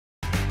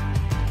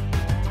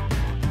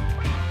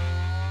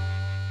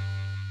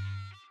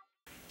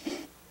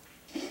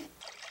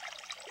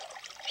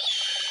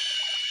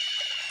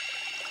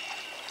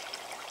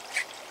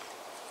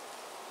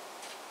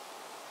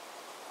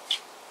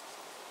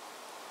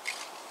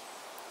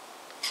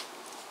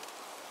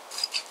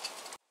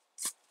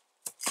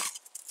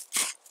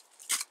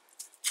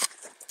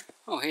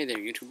Oh, hey there,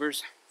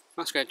 YouTubers.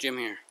 Muskrat Jim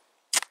here.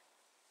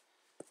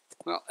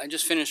 Well, I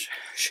just finished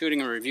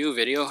shooting a review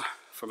video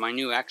for my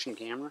new action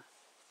camera.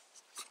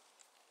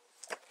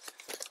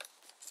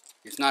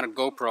 It's not a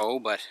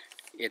GoPro, but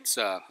it's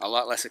a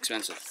lot less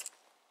expensive.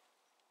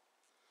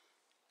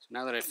 So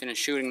now that I've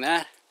finished shooting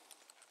that,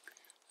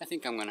 I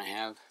think I'm going to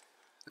have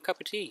a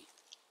cup of tea.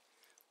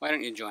 Why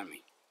don't you join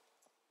me?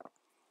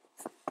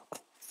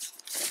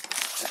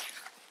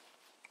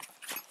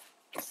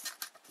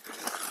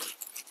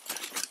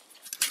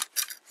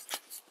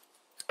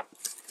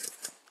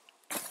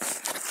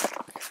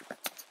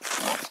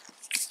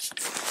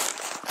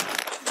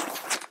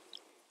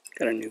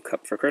 Got a new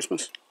cup for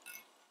Christmas.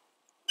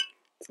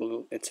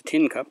 It's a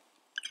tin cup,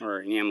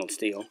 or enameled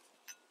steel,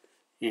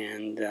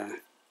 and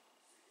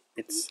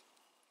it's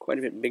quite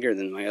a bit bigger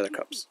than my other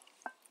cups.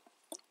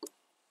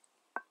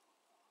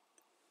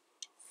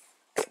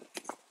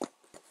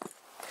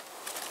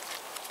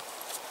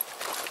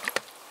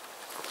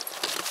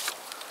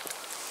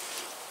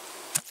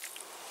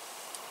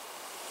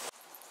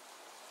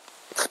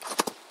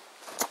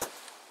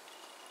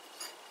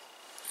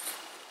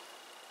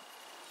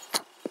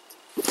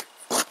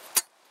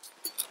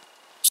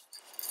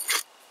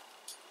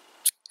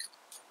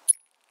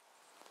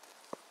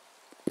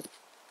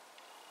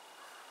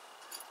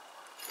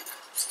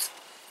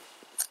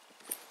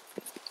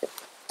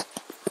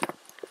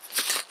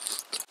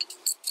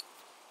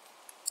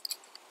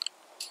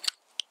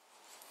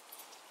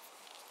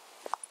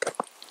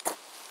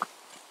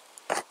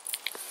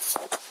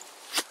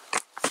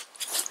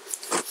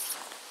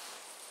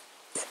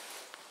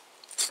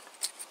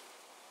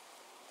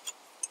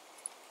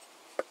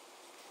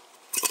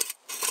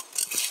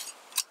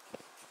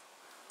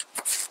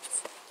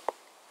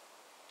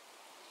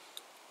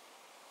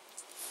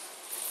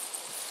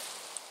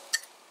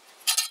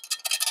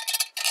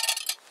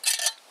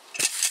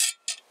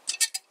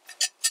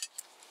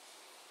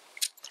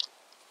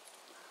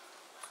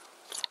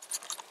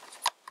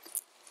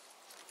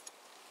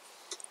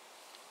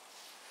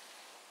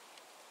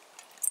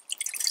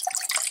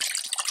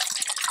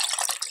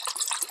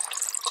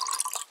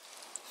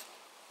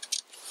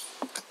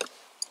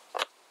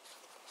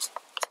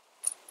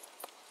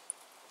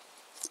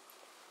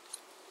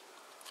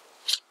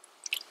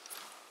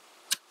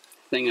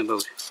 Thing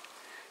about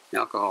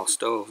alcohol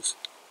stoves,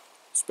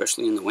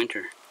 especially in the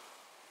winter,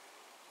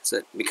 is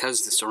that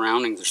because the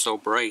surroundings are so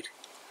bright,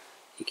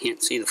 you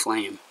can't see the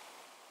flame.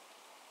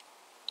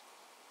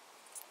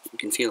 You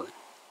can feel it.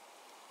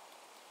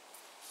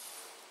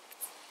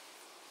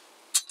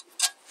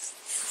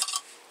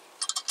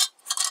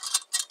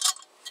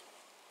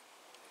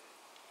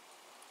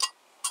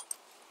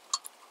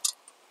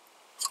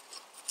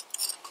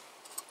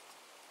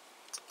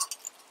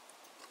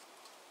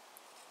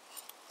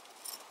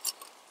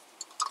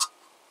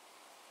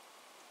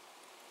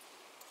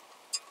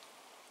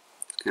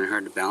 It's kind of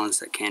hard to balance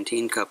that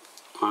canteen cup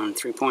on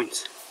 3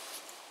 points.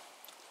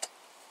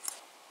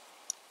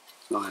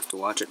 So I'll have to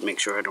watch it, make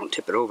sure I don't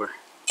tip it over.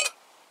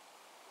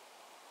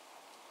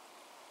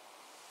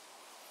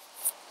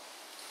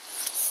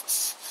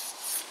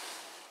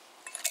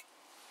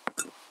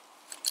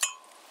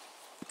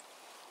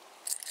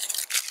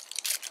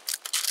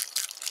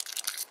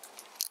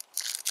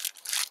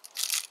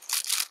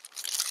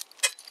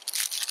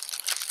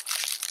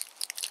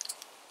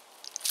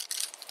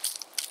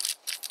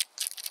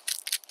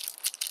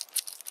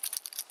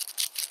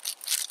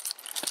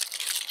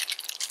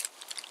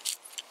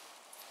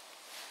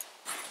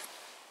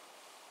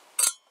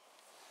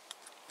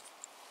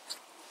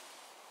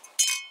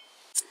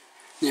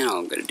 Now all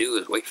I'm going to do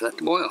is wait for that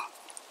to boil.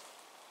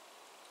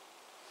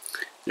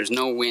 There's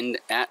no wind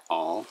at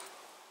all,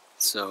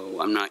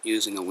 so I'm not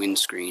using a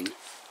windscreen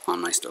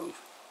on my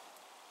stove.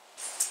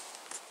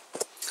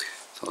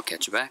 So I'll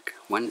catch you back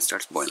when it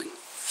starts boiling.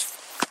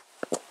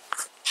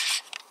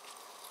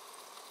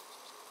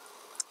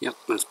 Yep,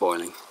 it's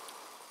boiling.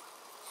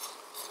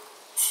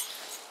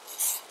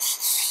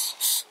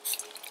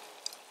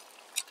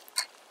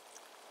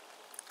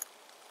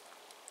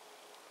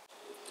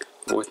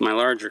 But with my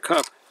larger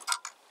cup,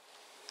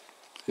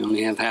 I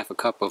only have half a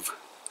cup of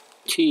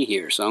tea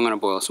here, so I'm going to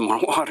boil some more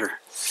water.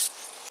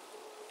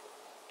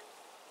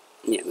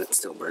 Yeah, that's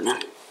still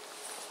burning.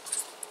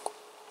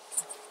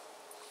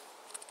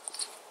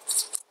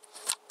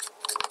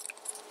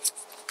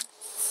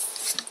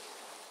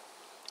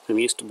 I'm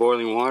used to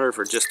boiling water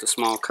for just a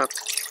small cup.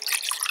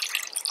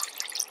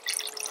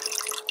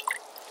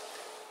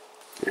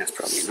 That's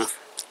probably enough.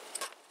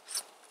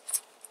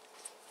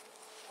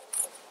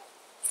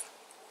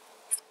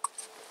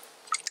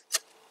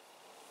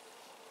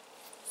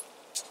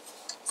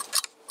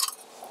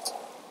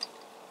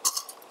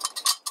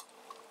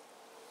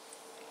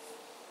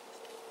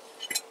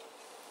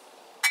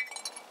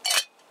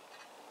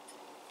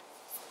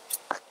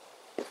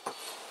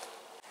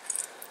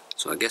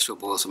 So I guess we'll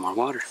boil some more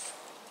water.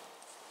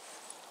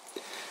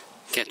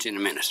 Catch you in a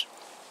minute.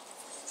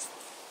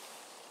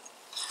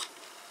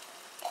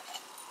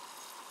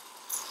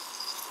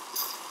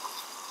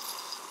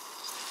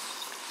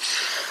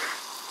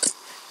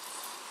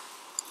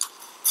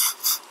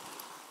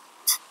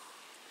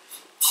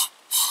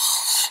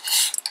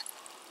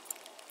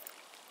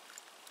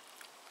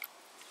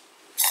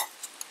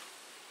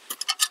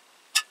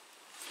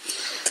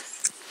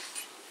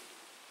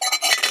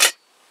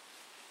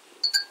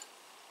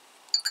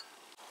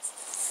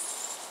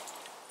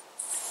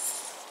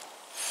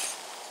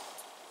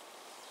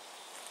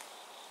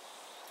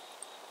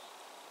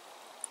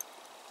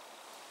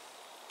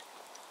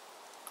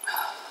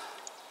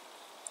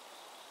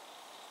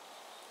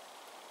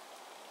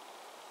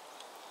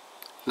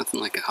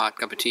 Nothing like a hot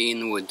cup of tea in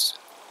the woods.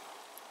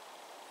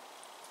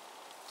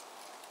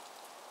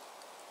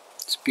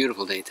 It's a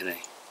beautiful day today.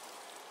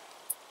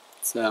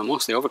 It's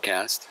mostly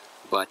overcast,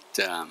 but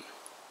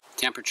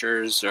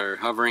temperatures are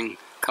hovering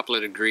a couple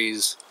of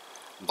degrees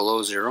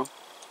below zero,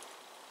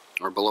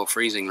 or below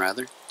freezing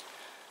rather.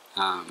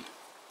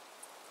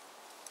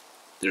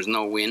 There's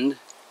no wind,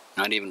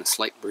 not even a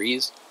slight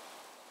breeze.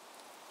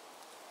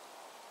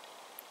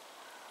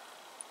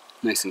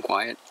 Nice and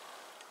quiet.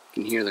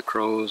 You can hear the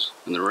crows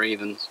and the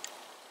ravens.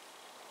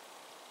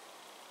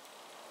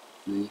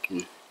 And you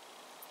can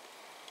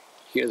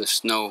hear the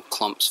snow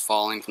clumps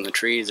falling from the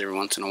trees every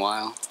once in a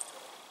while.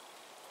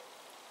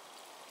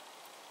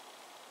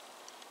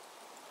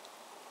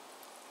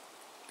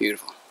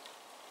 Beautiful.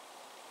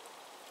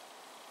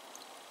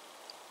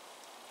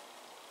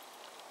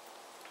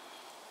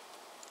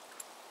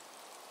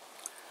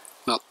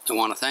 Well, I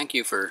want to thank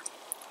you for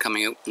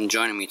coming out and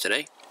joining me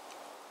today.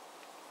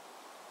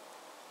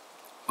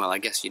 Well, I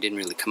guess you didn't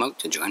really come out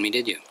to join me,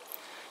 did you?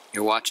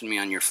 You're watching me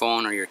on your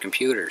phone or your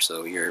computer,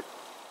 so you're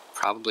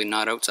probably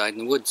not outside in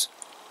the woods.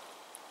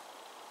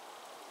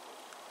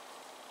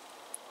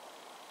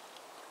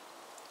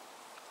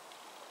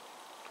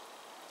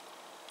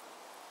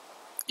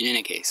 In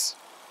any case,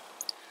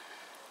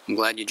 I'm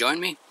glad you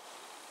joined me.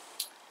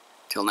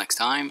 Till next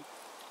time,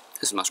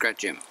 this is Muskrat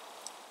Jim,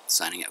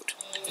 signing out.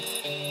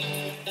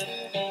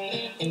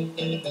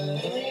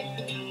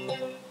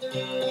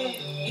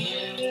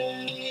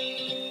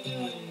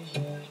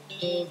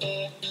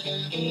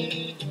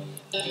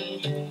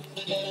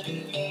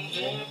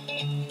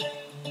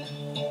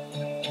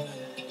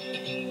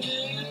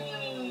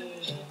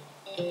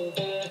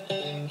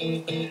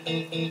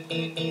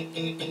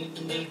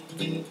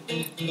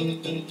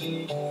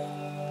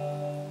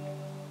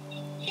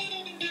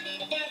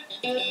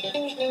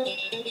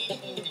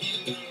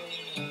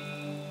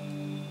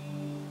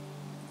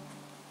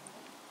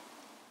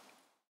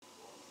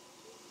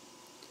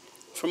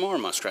 For more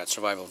muskrat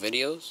survival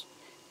videos,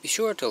 be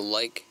sure to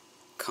like,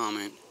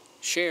 comment,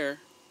 share,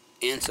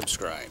 and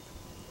subscribe.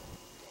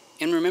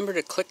 And remember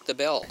to click the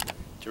bell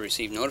to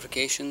receive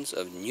notifications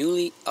of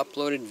newly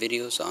uploaded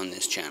videos on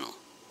this channel.